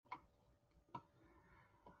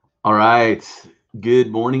All right.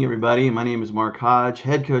 Good morning, everybody. My name is Mark Hodge,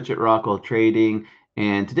 head coach at Rockwell Trading.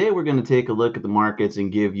 And today we're going to take a look at the markets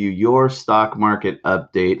and give you your stock market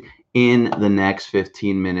update in the next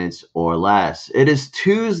 15 minutes or less. It is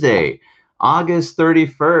Tuesday, August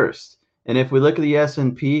 31st. And if we look at the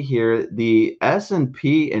S&P here, the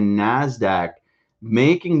S&P and NASDAQ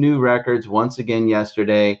making new records once again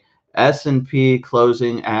yesterday. S&P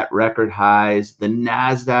closing at record highs, the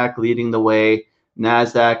NASDAQ leading the way.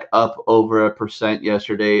 NASDAQ up over 1%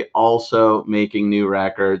 yesterday, also making new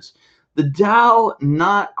records. The Dow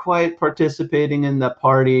not quite participating in the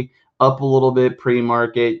party, up a little bit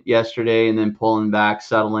pre-market yesterday and then pulling back,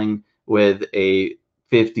 settling with a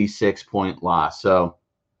 56-point loss. So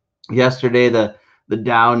yesterday, the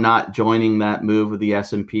Dow not joining that move with the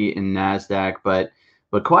S&P and NASDAQ, but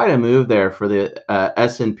quite a move there for the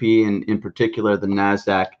S&P and in particular the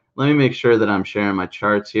NASDAQ. Let me make sure that I'm sharing my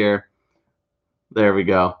charts here. There we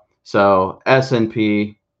go. So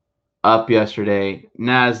S&P up yesterday,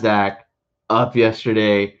 NASDAQ up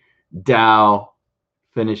yesterday, Dow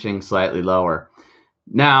finishing slightly lower.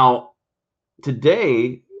 Now,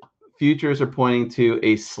 today, futures are pointing to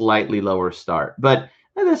a slightly lower start, but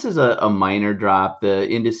this is a minor drop. The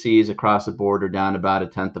indices across the board are down about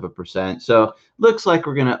 0.1%. So looks like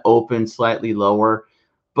we're going to open slightly lower.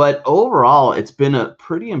 But overall, it's been a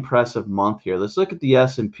pretty impressive month here. Let's look at the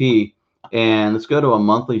S&P and let's go to a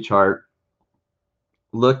monthly chart.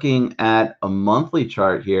 Looking at a monthly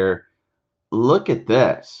chart here, look at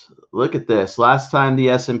this. Look at this. Last time the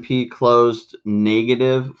S&P closed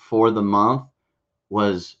negative for the month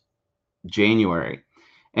was January.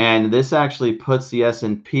 And this actually puts the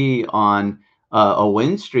S&P on a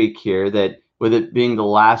win streak here that with it being the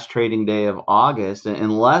last trading day of August,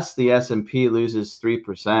 unless the S&P loses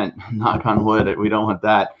 3%, knock on wood, we don't want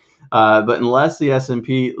that. But unless the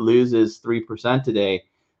S&P loses 3% today,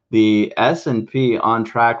 the S&P on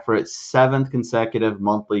track for its 7th consecutive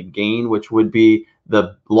monthly gain, which would be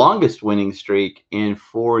the longest winning streak in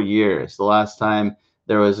 4 years. The last time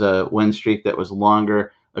there was a win streak that was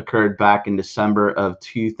longer occurred back in December of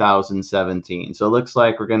 2017. So it looks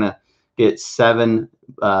like we're going to get 7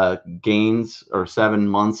 gains or 7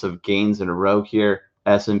 months of gains in a row here.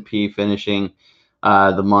 S&P finishing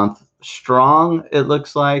the month strong, it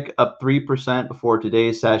looks like, up 3% before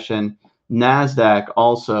today's session. NASDAQ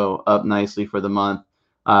also up nicely for the month.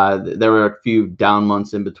 There were a few down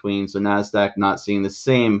months in between, so NASDAQ not seeing the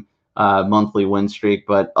same monthly win streak,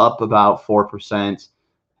 but up about 4%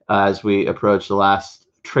 as we approach the last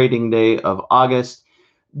trading day of August.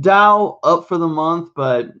 Dow up for the month,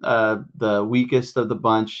 but the weakest of the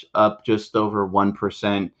bunch, up just over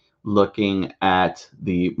 1% looking at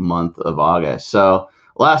the month of August. So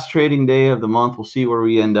last trading day of the month, we'll see where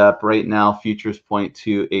we end up. Right now, futures point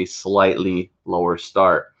to a slightly lower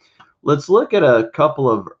start. Let's look at a couple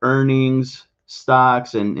of earnings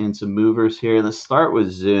stocks and some movers here. Let's start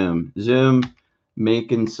with Zoom. Zoom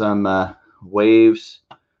making some waves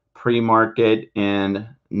pre-market, and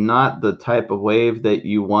not the type of wave that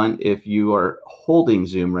you want if you are holding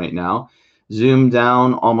Zoom right now. Zoom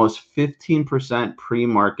down almost 15%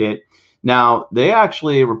 pre-market. Now, they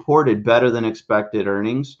actually reported better than expected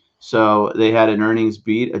earnings. So they had an earnings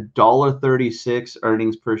beat, $1.36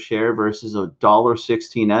 earnings per share versus a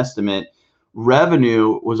 $1.16 estimate.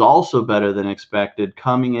 Revenue was also better than expected,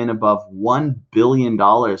 coming in above $1 billion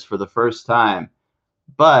for the first time.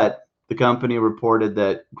 But the company reported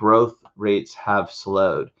that growth rates have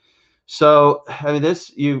slowed. So, I mean,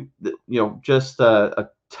 this just a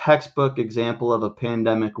textbook example of a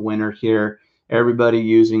pandemic winner here. Everybody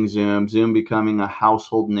using Zoom, Zoom becoming a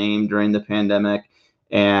household name during the pandemic,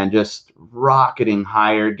 and just rocketing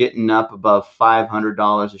higher, getting up above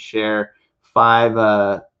 $500 a share.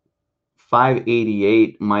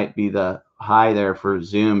 588 might be the high there for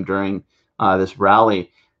Zoom during this rally,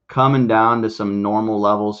 coming down to some normal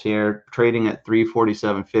levels here, trading at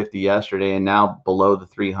 347.50 yesterday and now below the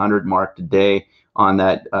 300 mark today on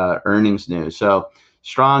that earnings news. So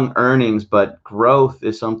strong earnings, but growth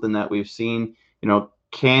is something that we've seen.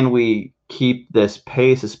 Can we keep this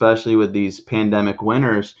pace, especially with these pandemic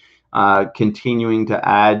winners continuing to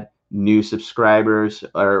add new subscribers,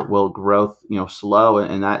 or will growth slow?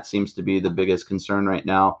 And that seems to be the biggest concern right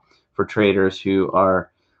now for traders who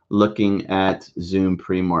are looking at Zoom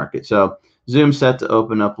pre-market. So Zoom set to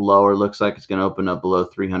open up lower. Looks like it's going to open up below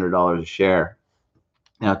 $300 a share.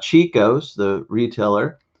 Now Chico's, the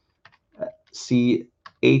retailer, CHS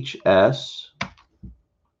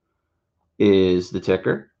is the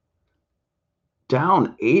ticker,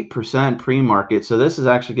 down 8% pre-market. So this is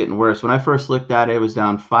actually getting worse. When I first looked at it, it was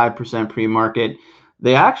down 5% pre-market.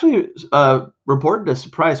 they actually reported a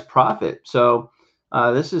surprise profit. So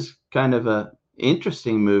this is kind of a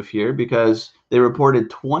interesting move here because they reported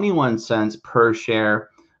 21 cents per share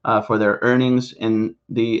for their earnings, and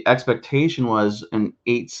the expectation was an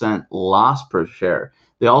 8-cent loss per share.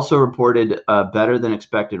 They also reported better than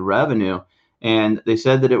expected revenue, and they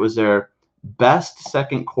said that it was their best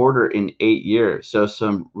second quarter in 8 years. So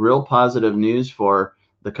some real positive news for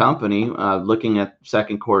the company looking at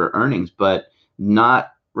second quarter earnings, but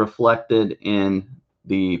not reflected in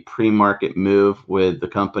the pre-market move with the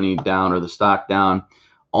company down or the stock down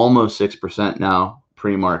almost 6% now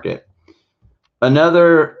pre-market.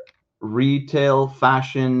 Another retail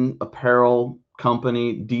fashion apparel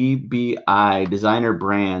company, DBI, Designer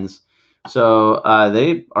Brands. So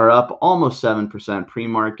they are up almost 7%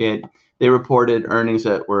 pre-market. They reported earnings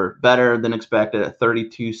that were better than expected at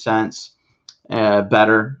 32 cents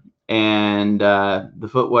better. And the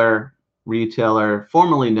footwear retailer,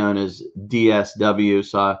 formerly known as DSW,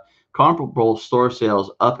 saw comparable store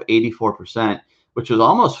sales up 84%, which was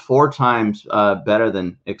almost 4 times better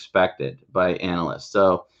than expected by analysts.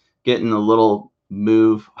 So getting a little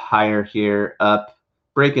move higher here, up,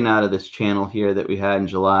 breaking out of this channel here that we had in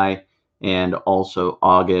July and also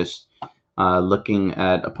August, looking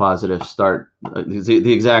at a positive start,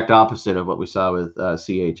 the exact opposite of what we saw with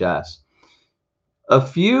CHS. A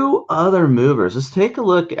few other movers. Let's take a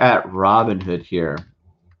look at Robinhood here.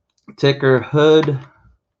 Ticker HOOD.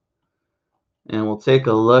 And we'll take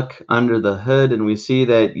a look under the hood, and we see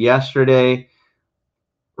that yesterday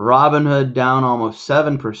Robinhood down almost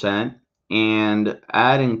 7%, and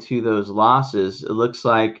adding to those losses, it looks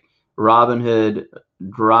like Robinhood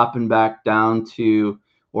dropping back down to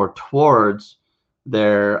or towards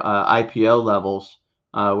their IPO levels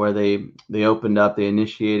where they opened up, they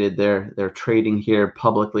initiated their trading here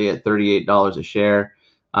publicly at $38 a share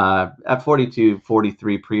at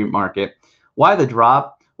 42.43 pre-market. Why the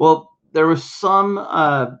drop? Well, there was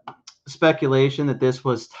some speculation that this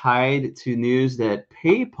was tied to news that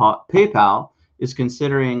PayPal is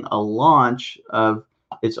considering a launch of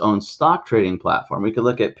its own stock trading platform. We could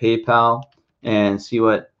look at PayPal and see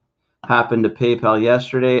what happened to PayPal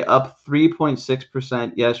yesterday, up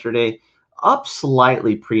 3.6% yesterday, up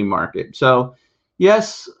slightly pre-market. So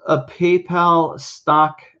yes, a PayPal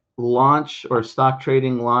stock launch or stock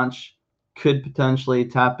trading launch could potentially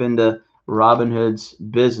tap into Robinhood's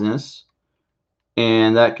business,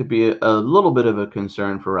 and that could be a little bit of a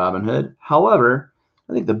concern for Robinhood. However,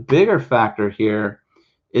 I think the bigger factor here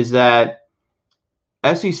is that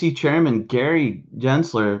SEC Chairman Gary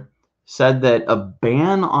Gensler said that a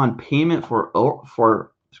ban on payment for order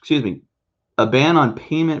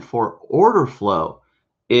flow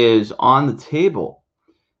is on the table,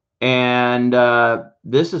 and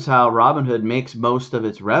this is how Robinhood makes most of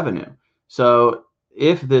its revenue. So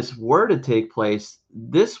if this were to take place,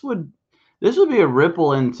 this would be a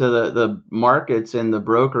ripple into the markets and the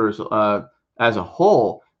brokers as a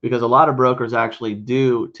whole, because a lot of brokers actually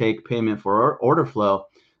do take payment for order flow.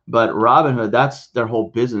 But Robinhood, that's their whole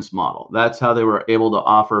business model. That's how they were able to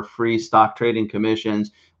offer free stock trading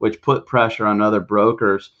commissions, which put pressure on other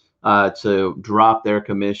brokers to drop their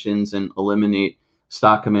commissions and eliminate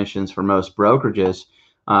stock commissions for most brokerages.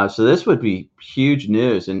 So this would be huge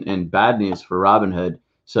news and bad news for Robinhood.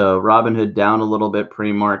 So Robinhood down a little bit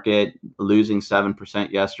pre-market, losing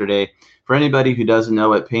 7% yesterday. For anybody who doesn't know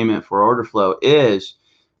what payment for order flow is,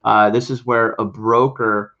 this is where a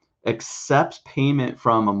broker accepts payment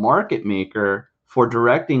from a market maker for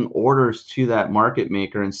directing orders to that market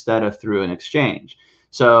maker instead of through an exchange.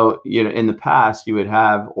 So, in the past, you would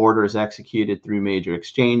have orders executed through major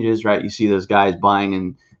exchanges, right? You see those guys buying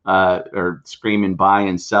and or screaming buy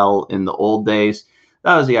and sell in the old days.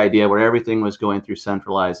 That was the idea, where everything was going through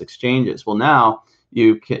centralized exchanges. Well, now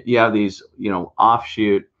you have these,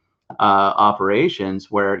 offshoot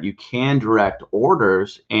operations where you can direct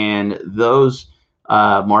orders, and those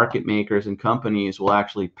market makers and companies will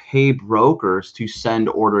actually pay brokers to send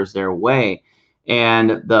orders their way.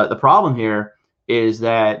 And the problem here is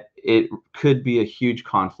that it could be a huge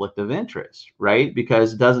conflict of interest, right?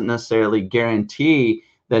 Because it doesn't necessarily guarantee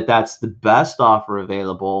that that's the best offer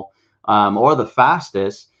available or the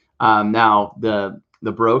fastest. Now, the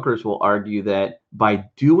brokers will argue that by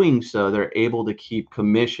doing so, they're able to keep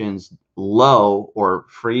commissions low or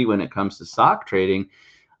free when it comes to stock trading.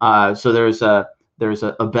 So there's a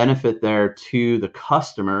benefit there to the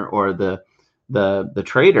customer or the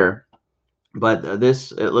trader. But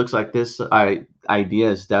it looks like this idea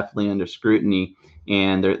is definitely under scrutiny,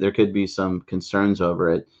 and there could be some concerns over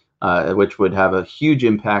it, which would have a huge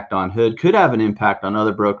impact on Hood, could have an impact on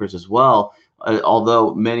other brokers as well,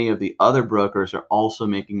 although many of the other brokers are also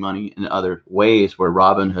making money in other ways, where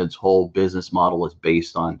Robinhood's whole business model is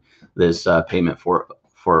based on this payment for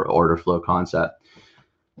order flow concept.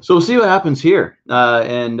 So we'll see what happens here,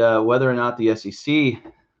 and whether or not the SEC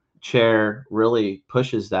chair really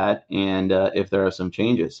pushes that, and if there are some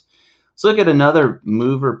changes. Let's look at another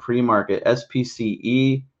mover pre-market,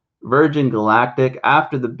 SPCE, Virgin Galactic,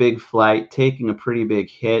 after the big flight, taking a pretty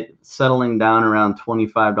big hit, settling down around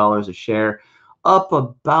 $25 a share, up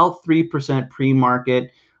about 3%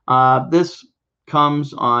 pre-market. This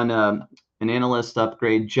comes on an analyst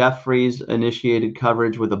upgrade. Jefferies initiated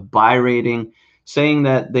coverage with a buy rating, saying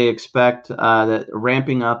that they expect that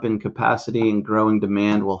ramping up in capacity and growing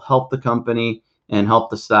demand will help the company and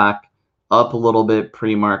help the stock up a little bit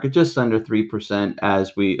pre-market, just under 3%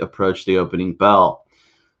 as we approach the opening bell.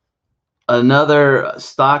 Another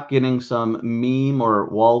stock getting some meme or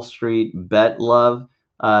Wall Street bet love.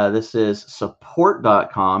 This is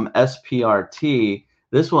support.com, SPRT.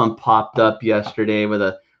 This one popped up yesterday with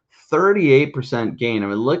a 38% gain. I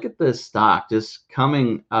mean, look at this stock just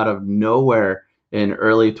coming out of nowhere in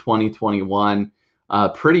early 2021.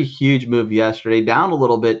 Pretty huge move yesterday, down a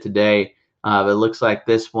little bit today, but it looks like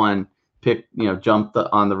this one jumped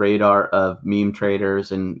on the radar of meme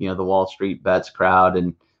traders and the Wall Street bets crowd,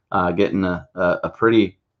 and getting a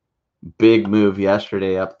pretty big move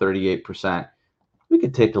yesterday, up 38%. We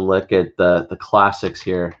could take a look at the classics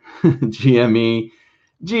here. GME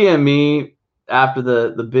after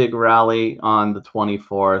the big rally on the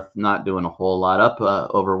 24th, not doing a whole lot, up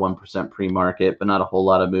over 1% pre-market, but not a whole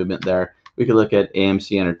lot of movement there. We could look at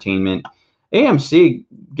AMC Entertainment. AMC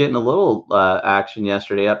getting a little action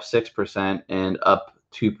yesterday, up 6% and up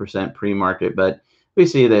 2% pre-market, but we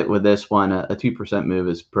see that with this one, a 2% move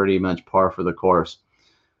is pretty much par for the course.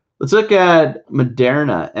 Let's look at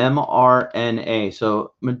Moderna, mRNA.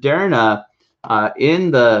 So Moderna,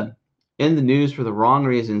 in the news for the wrong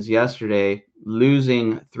reasons yesterday,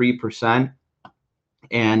 losing 3%,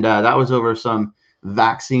 and that was over some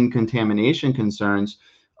vaccine contamination concerns.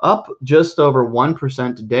 Up just over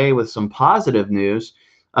 1% today with some positive news.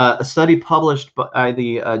 A study published by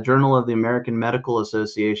the Journal of the American Medical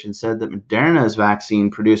Association said that Moderna's vaccine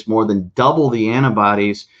produced more than double the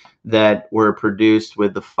antibodies that were produced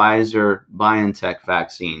with the Pfizer-BioNTech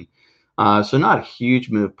vaccine. So not a huge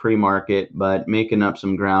move pre-market, but making up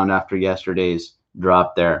some ground after yesterday's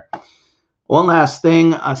drop there. One last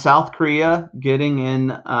thing, South Korea getting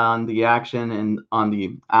in on the action and on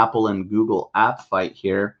the Apple and Google app fight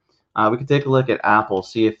here. We can take a look at Apple,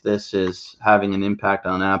 see if this is having an impact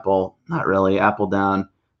on Apple. Not really. Apple down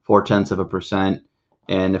 0.4%.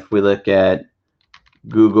 And if we look at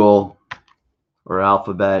Google or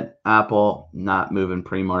Alphabet, Apple not moving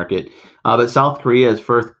pre-market. But South Korea is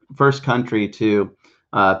first country to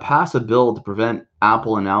pass a bill to prevent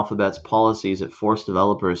Apple and Alphabet's policies that force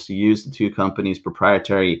developers to use the two companies'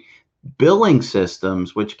 proprietary billing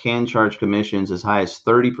systems, which can charge commissions as high as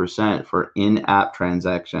 30% for in-app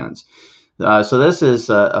transactions. So this is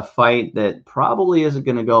a fight that probably isn't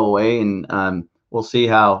going to go away, and we'll see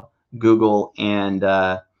how Google and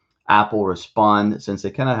Apple respond, since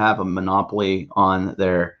they kind of have a monopoly on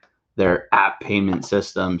their app payment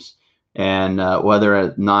systems, and whether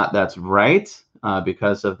or not that's right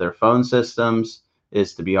because of their phone systems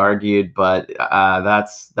is to be argued, but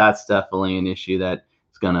that's definitely an issue that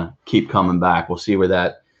is going to keep coming back. We'll see where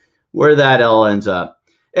that all ends up.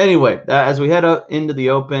 Anyway, as we head out into the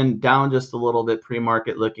open, down just a little bit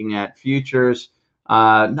pre-market, looking at futures.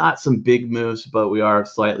 Not some big moves, but we are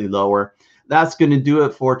slightly lower. That's going to do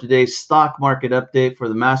it for today's stock market update for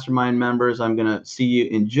the Mastermind members. I'm going to see you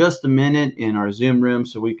in just a minute in our Zoom room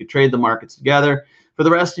so we could trade the markets together. For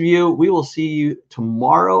the rest of you, we will see you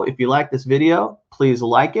tomorrow. If you like this video, please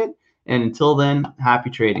like it. And until then, happy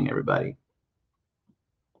trading, everybody.